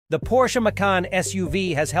The Porsche Macan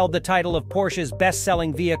SUV has held the title of Porsche's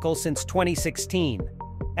best-selling vehicle since 2016.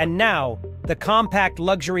 And now, the compact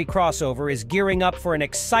luxury crossover is gearing up for an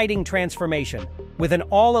exciting transformation, with an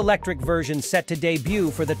all-electric version set to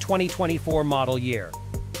debut for the 2024 model year.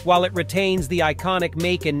 While it retains the iconic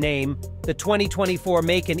Macan name, the 2024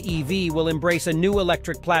 Macan EV will embrace a new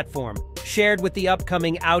electric platform, shared with the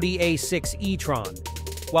upcoming Audi A6 e-tron.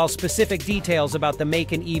 While specific details about the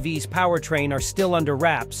Macan EV's powertrain are still under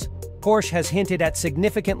wraps, Porsche has hinted at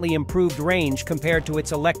significantly improved range compared to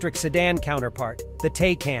its electric sedan counterpart, the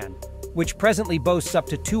Taycan, which presently boasts up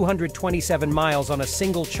to 227 miles on a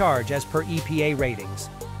single charge as per EPA ratings.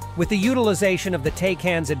 With the utilization of the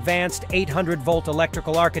Taycan's advanced 800-volt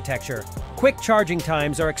electrical architecture, quick charging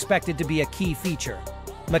times are expected to be a key feature.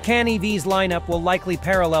 Macan EV's lineup will likely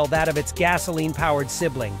parallel that of its gasoline-powered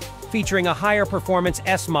sibling, featuring a higher performance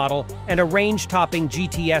S model and a range-topping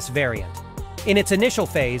GTS variant. In its initial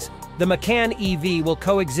phase, the Macan EV will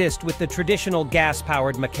coexist with the traditional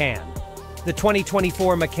gas-powered Macan. The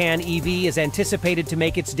 2024 Macan EV is anticipated to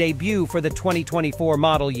make its debut for the 2024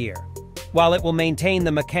 model year. While it will maintain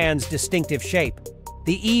the Macan's distinctive shape,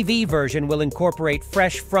 the EV version will incorporate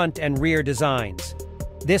fresh front and rear designs.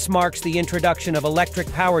 This marks the introduction of electric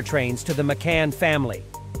powertrains to the Macan family,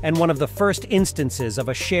 and one of the first instances of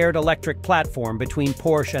a shared electric platform between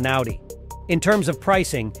Porsche and Audi. In terms of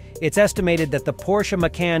pricing, it's estimated that the Porsche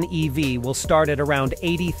Macan EV will start at around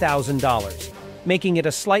 $80,000, making it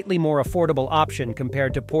a slightly more affordable option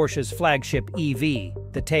compared to Porsche's flagship EV,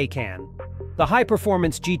 the Taycan. The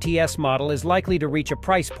high-performance GTS model is likely to reach a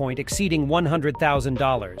price point exceeding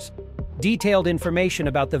 $100,000. Detailed information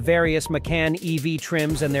about the various Macan EV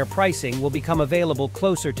trims and their pricing will become available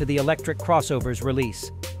closer to the electric crossover's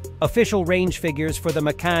release. Official range figures for the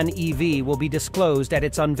Macan EV will be disclosed at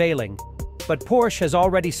its unveiling, but Porsche has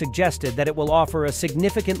already suggested that it will offer a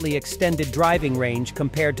significantly extended driving range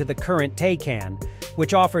compared to the current Taycan,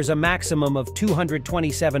 which offers a maximum of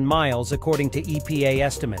 227 miles according to EPA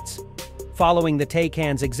estimates. Following the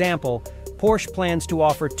Taycan's example, Porsche plans to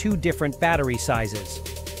offer two different battery sizes.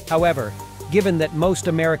 However, given that most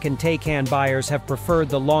American Taycan buyers have preferred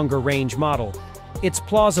the longer-range model, it's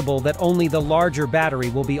plausible that only the larger battery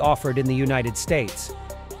will be offered in the United States.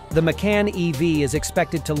 The Macan EV is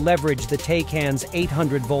expected to leverage the Taycan's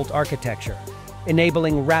 800-volt architecture,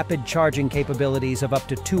 enabling rapid charging capabilities of up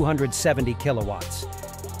to 270 kilowatts.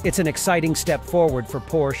 It's an exciting step forward for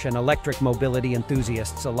Porsche and electric mobility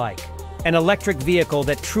enthusiasts alike. An electric vehicle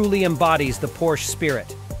that truly embodies the Porsche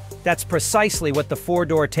spirit. That's precisely what the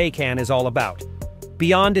four-door Taycan is all about.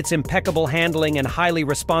 Beyond its impeccable handling and highly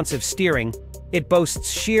responsive steering, it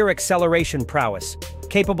boasts sheer acceleration prowess,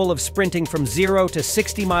 capable of sprinting from 0 to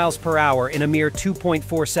 60 miles per hour in a mere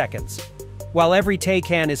 2.4 seconds. While every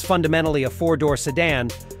Taycan is fundamentally a four-door sedan,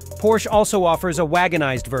 Porsche also offers a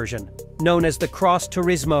wagonized version, known as the Cross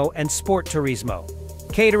Turismo and Sport Turismo,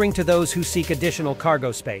 catering to those who seek additional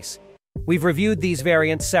cargo space. We've reviewed these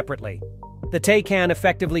variants separately. The Taycan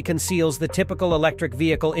effectively conceals the typical electric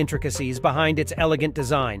vehicle intricacies behind its elegant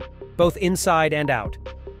design, both inside and out.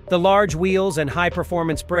 The large wheels and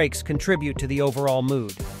high-performance brakes contribute to the overall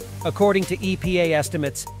mood. According to EPA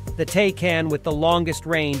estimates, the Taycan with the longest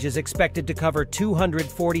range is expected to cover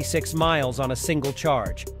 246 miles on a single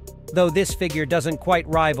charge, though this figure doesn't quite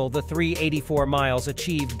rival the 384 miles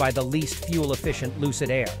achieved by the least fuel-efficient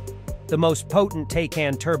Lucid Air. The most potent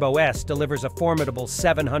Taycan Turbo S delivers a formidable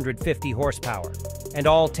 750 horsepower, and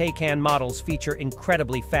all Taycan models feature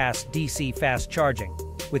incredibly fast DC fast charging,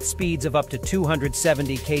 with speeds of up to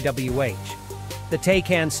 270 kWh. The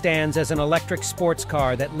Taycan stands as an electric sports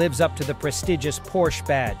car that lives up to the prestigious Porsche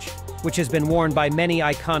badge, which has been worn by many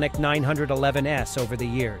iconic 911S over the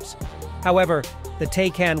years. However, the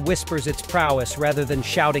Taycan whispers its prowess rather than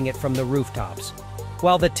shouting it from the rooftops.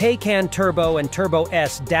 While the Taycan Turbo and Turbo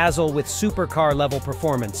S dazzle with supercar-level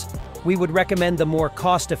performance, we would recommend the more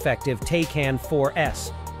cost-effective Taycan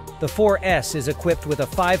 4S. The 4S is equipped with a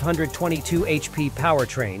 522 HP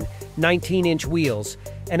powertrain, 19-inch wheels,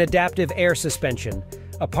 an adaptive air suspension,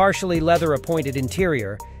 a partially leather-appointed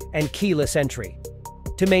interior, and keyless entry.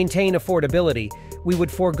 To maintain affordability, we would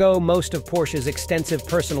forego most of Porsche's extensive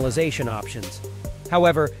personalization options.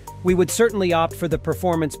 However, we would certainly opt for the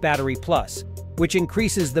Performance Battery Plus, which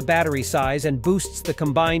increases the battery size and boosts the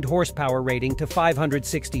combined horsepower rating to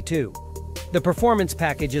 562. The performance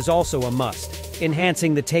package is also a must,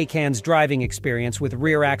 enhancing the Taycan's driving experience with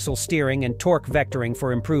rear-axle steering and torque vectoring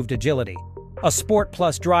for improved agility, a Sport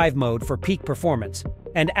Plus drive mode for peak performance,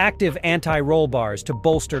 and active anti-roll bars to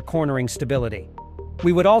bolster cornering stability.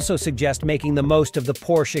 We would also suggest making the most of the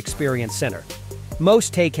Porsche Experience Center.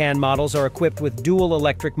 Most Taycan models are equipped with dual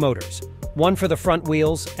electric motors, one for the front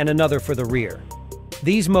wheels and another for the rear.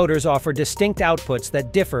 These motors offer distinct outputs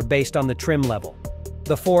that differ based on the trim level.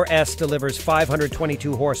 The 4S delivers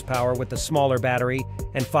 522 horsepower with the smaller battery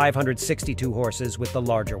and 562 horses with the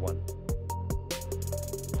larger one.